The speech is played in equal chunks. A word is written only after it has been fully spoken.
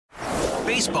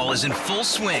Baseball is in full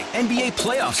swing. NBA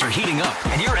playoffs are heating up,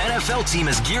 and your NFL team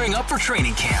is gearing up for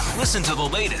training camp. Listen to the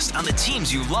latest on the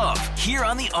teams you love here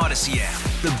on the Odyssey app.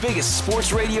 The biggest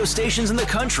sports radio stations in the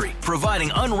country,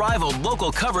 providing unrivaled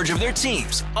local coverage of their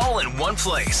teams, all in one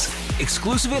place.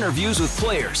 Exclusive interviews with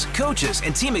players, coaches,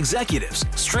 and team executives,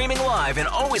 streaming live and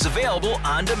always available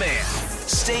on demand.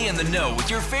 Stay in the know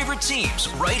with your favorite teams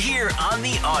right here on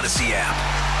the Odyssey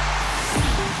app.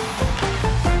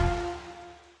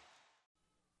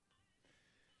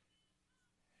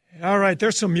 All right,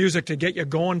 there's some music to get you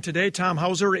going today. Tom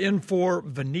Hauser in for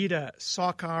Vanita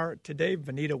Sawkar today.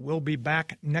 Vanita will be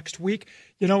back next week.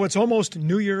 You know, it's almost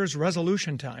New Year's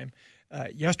resolution time.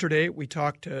 Yesterday, we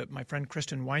talked to my friend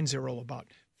Kristen Weinzierl about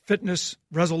fitness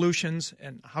resolutions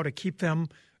and how to keep them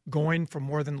going for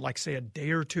more than, like, say, a day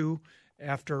or two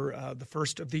after the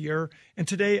first of the year. And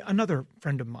today, another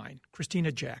friend of mine,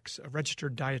 Christina Jax, a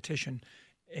registered dietitian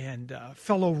and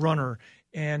fellow runner,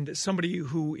 and somebody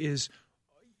who is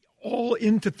all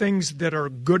into things that are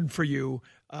good for you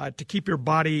to keep your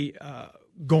body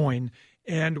going.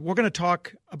 And we're going to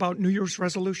talk about New Year's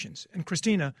resolutions. And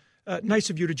Christina,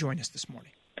 nice of you to join us this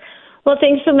morning. Well,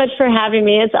 thanks so much for having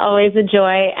me. It's always a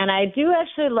joy. And I do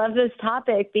actually love this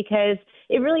topic because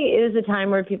it really is a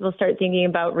time where people start thinking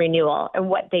about renewal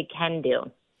and what they can do.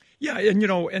 Yeah, and you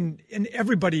know, and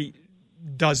everybody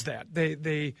does that.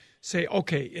 They say,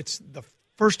 okay, it's the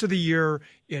first of the year,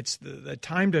 it's the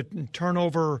time to turn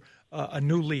over a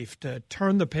new leaf, to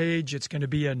turn the page. It's going to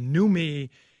be a new me.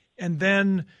 And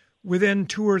then within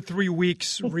 2 or 3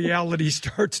 weeks, reality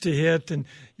starts to hit, and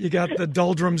you got the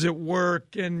doldrums at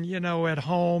work and, you know, at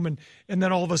home. And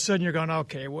then all of a sudden you're going,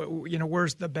 okay, you know,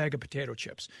 where's the bag of potato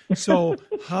chips? So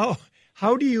how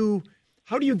do you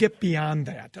get beyond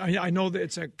that? I know that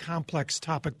it's a complex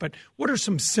topic, but what are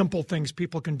some simple things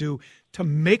people can do to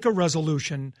make a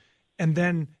resolution? And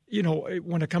then, you know,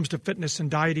 when it comes to fitness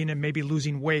and dieting and maybe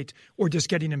losing weight or just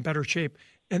getting in better shape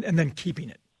and then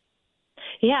keeping it?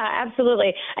 Yeah,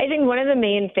 absolutely. I think one of the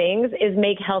main things is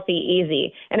make healthy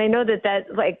easy. And I know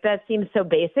that seems so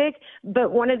basic,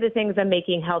 but one of the things on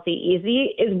making healthy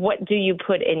easy is what do you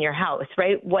put in your house,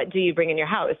 right? What do you bring in your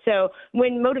house? So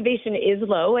when motivation is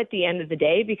low at the end of the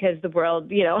day, because the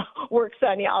world, you know, works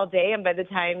on you all day, and by the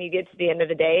time you get to the end of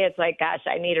the day, it's like, gosh,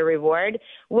 I need a reward.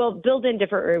 Well, build in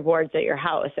different rewards at your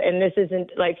house. And this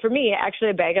isn't, like, for me,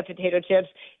 actually a bag of potato chips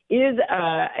is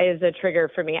a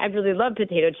trigger for me. I really love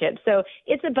potato chips. So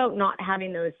it's about not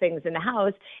having those things in the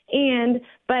house, and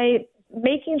by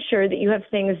making sure that you have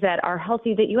things that are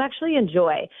healthy that you actually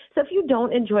enjoy. So if you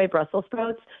don't enjoy Brussels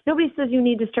sprouts, nobody says you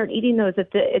need to start eating those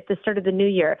at the start of the new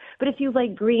year. But if you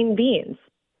like green beans,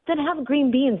 then have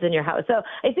green beans in your house. So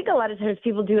I think a lot of times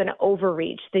people do an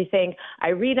overreach. They think, I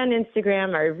read on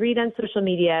Instagram or I read on social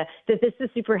media that this is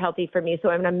super healthy for me, so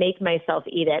I'm going to make myself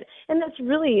eat it. And that's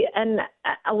really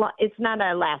it's not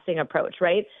a lasting approach,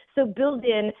 right? So build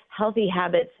in healthy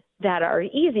habits that are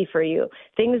easy for you,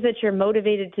 things that you're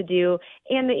motivated to do,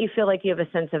 and that you feel like you have a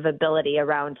sense of ability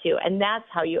around too. And that's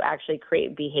how you actually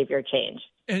create behavior change.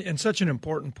 And such an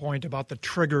important point about the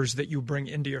triggers that you bring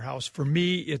into your house. For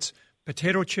me, it's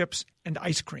potato chips and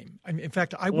ice cream. I mean, in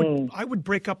fact, I would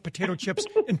break up potato chips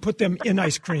and put them in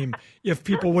ice cream if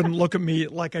people wouldn't look at me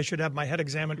like I should have my head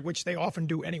examined, which they often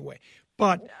do anyway.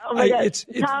 But it's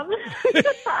Tom,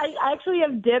 I actually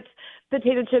have dipped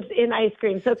potato chips in ice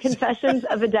cream. So confessions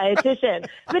of a dietitian.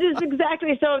 But it's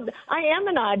exactly so. I am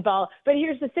an oddball. But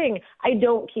here's the thing. I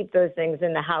don't keep those things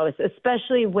in the house,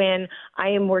 especially when I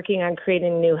am working on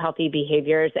creating new healthy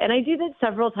behaviors. And I do that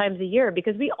several times a year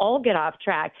because we all get off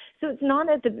track. So it's not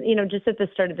just at the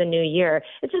start of the new year.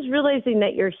 It's just realizing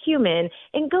that you're human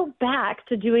and go back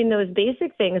to doing those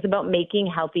basic things about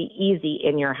making healthy easy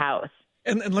in your house.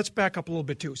 And let's back up a little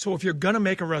bit, too. So if you're going to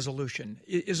make a resolution,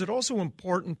 is it also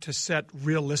important to set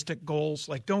realistic goals?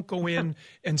 Like, don't go in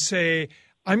and say,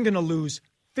 I'm going to lose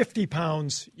 50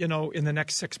 pounds, in the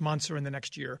next 6 months or in the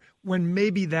next year, when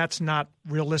maybe that's not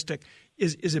realistic.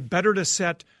 Is it better to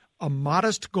set a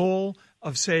modest goal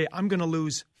of, say, I'm going to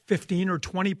lose 15 or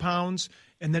 20 pounds,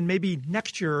 and then maybe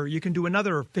next year you can do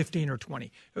another 15 or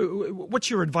 20?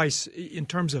 What's your advice in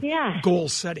terms of goal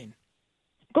setting?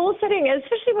 Goal setting,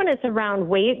 especially when it's around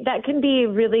weight, that can be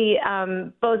really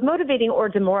both motivating or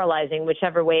demoralizing,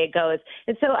 whichever way it goes.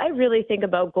 And so I really think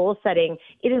about goal setting.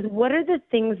 It is, what are the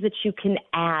things that you can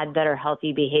add that are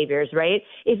healthy behaviors, right?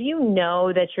 If you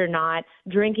know that you're not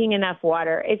drinking enough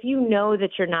water, if you know that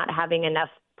you're not having enough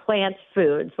plant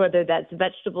foods, whether that's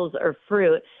vegetables or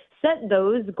fruit, set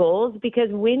those goals, because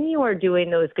when you are doing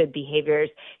those good behaviors,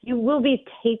 you will be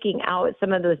taking out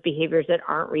some of those behaviors that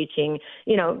aren't reaching,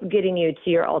 getting you to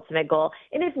your ultimate goal.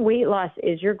 And if weight loss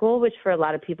is your goal, which for a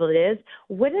lot of people it is,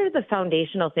 what are the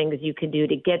foundational things you can do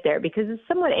to get there? Because it's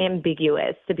somewhat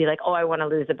ambiguous to be like, oh, I want to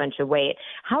lose a bunch of weight.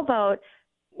 How about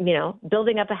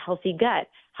building up a healthy gut?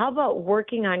 How about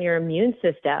working on your immune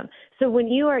system? So when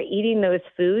you are eating those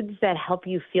foods that help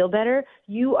you feel better,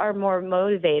 you are more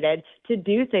motivated to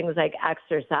do things like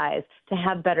exercise, to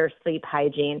have better sleep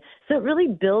hygiene. So it really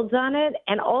builds on it.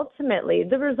 And ultimately,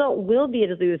 the result will be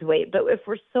to lose weight. But if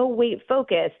we're so weight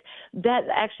focused, that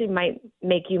actually might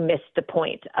make you miss the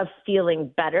point of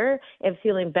feeling better. And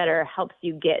feeling better helps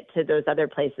you get to those other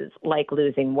places like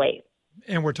losing weight.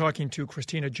 And we're talking to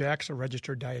Christina Jax, a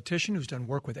registered dietitian who's done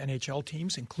work with NHL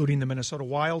teams, including the Minnesota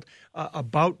Wild,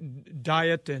 about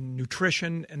diet and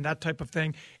nutrition and that type of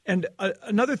thing. And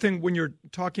another thing, when you're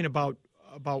talking about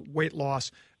weight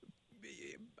loss,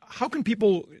 how can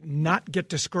people not get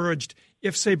discouraged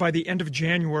if, say, by the end of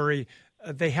January,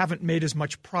 they haven't made as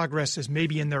much progress as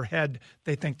maybe in their head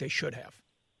they think they should have?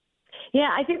 Yeah,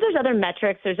 I think there's other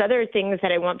metrics. There's other things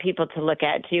that I want people to look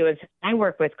at, too. As I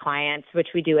work with clients, which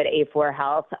we do at A4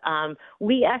 Health,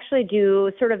 we actually do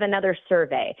sort of another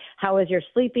survey. How is your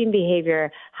sleeping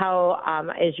behavior? How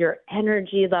is your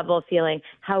energy level feeling?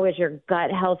 How is your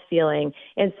gut health feeling?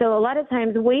 And so a lot of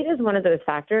times weight is one of those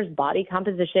factors. Body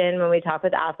composition, when we talk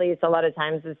with athletes, a lot of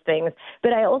times is things.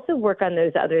 But I also work on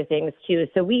those other things, too.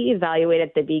 So we evaluate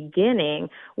at the beginning,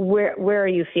 where are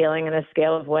you feeling on a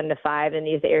scale of 1 to 5 in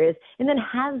these areas? And then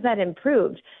has that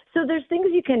improved? So there's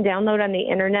things you can download on the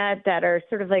internet that are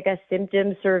sort of like a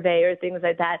symptom survey or things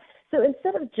like that. So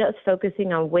instead of just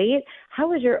focusing on weight,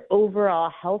 how is your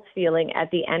overall health feeling at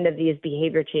the end of these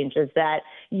behavior changes that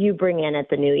you bring in at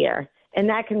the new year? And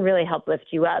that can really help lift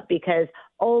you up, because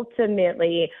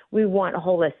ultimately we want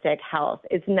holistic health.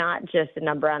 It's not just a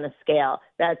number on a scale.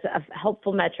 That's a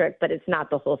helpful metric, but it's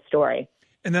not the whole story.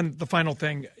 And then the final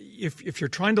thing, if you're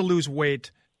trying to lose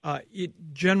weight, it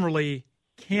generally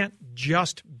can't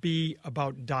just be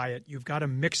about diet. You've got to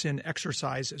mix in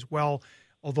exercise as well,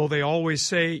 although they always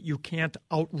say you can't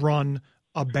outrun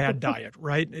a bad diet,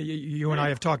 right? You and I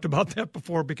have talked about that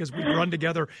before because we run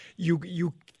together.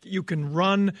 You can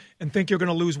run and think you're going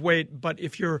to lose weight, but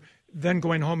if you're then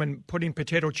going home and putting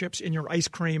potato chips in your ice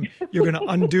cream, you're going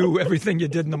to undo everything you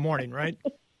did in the morning, right?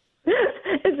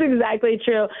 It's exactly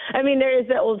true. I mean, there is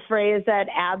the old phrase that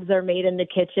abs are made in the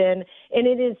kitchen. And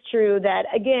it is true that,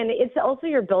 again, it's also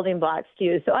your building blocks,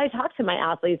 too. So I talk to my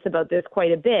athletes about this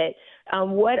quite a bit.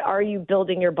 What are you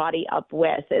building your body up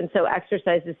with? And so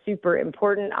exercise is super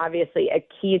important, obviously a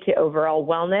key to overall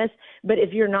wellness. But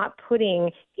if you're not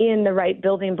putting in the right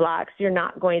building blocks, you're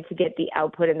not going to get the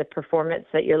output and the performance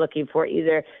that you're looking for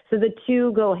either. So the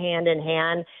two go hand in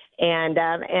hand.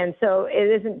 And so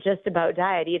it isn't just about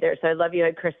diet either. So I love you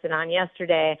had Kristen on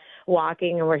yesterday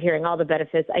walking, and we're hearing all the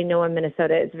benefits. I know in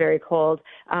Minnesota it's very cold,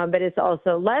 but it's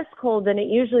also less cold than it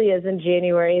usually is in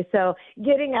January. So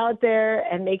getting out there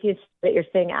and making sure that you're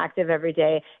staying active every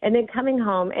day, and then coming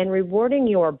home and rewarding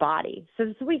your body.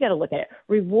 So we got to look at it.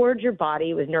 Reward your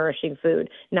body with nourishing food,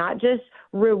 not just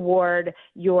reward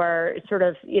your sort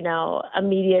of,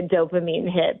 immediate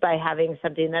dopamine hit by having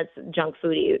something that's junk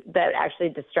foody that actually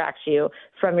distracts you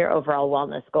from your overall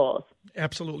wellness goals.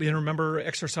 Absolutely. And remember,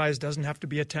 exercise doesn't have to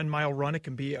be a 10-mile run. It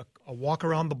can be a walk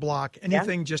around the block,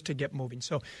 anything just to get moving.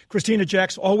 So, Christina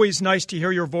Jax, always nice to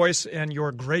hear your voice and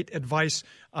your great advice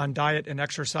on diet and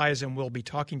exercise, and we'll be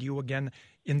talking to you again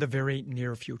in the very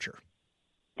near future.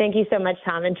 Thank you so much,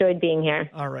 Tom. Enjoyed being here.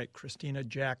 All right, Christina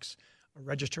Jax, a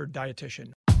registered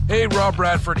dietitian. Hey, Rob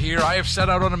Bradford here. I have set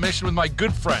out on a mission with my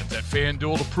good friends at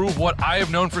FanDuel to prove what I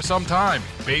have known for some time.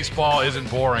 Baseball isn't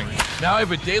boring. Now I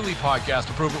have a daily podcast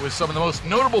to prove it with some of the most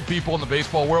notable people in the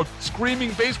baseball world,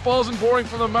 screaming baseball isn't boring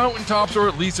from the mountaintops, or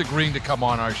at least agreeing to come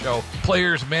on our show.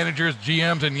 Players, managers,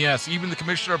 GMs, and yes, even the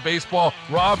commissioner of baseball,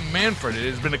 Rob Manfred. It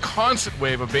has been a constant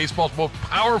wave of baseball's most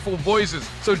powerful voices.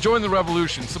 So join the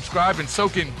revolution. Subscribe and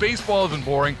soak in Baseball Isn't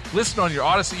Boring. Listen on your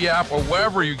Odyssey app or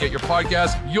wherever you get your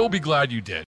podcasts. You'll be glad you did.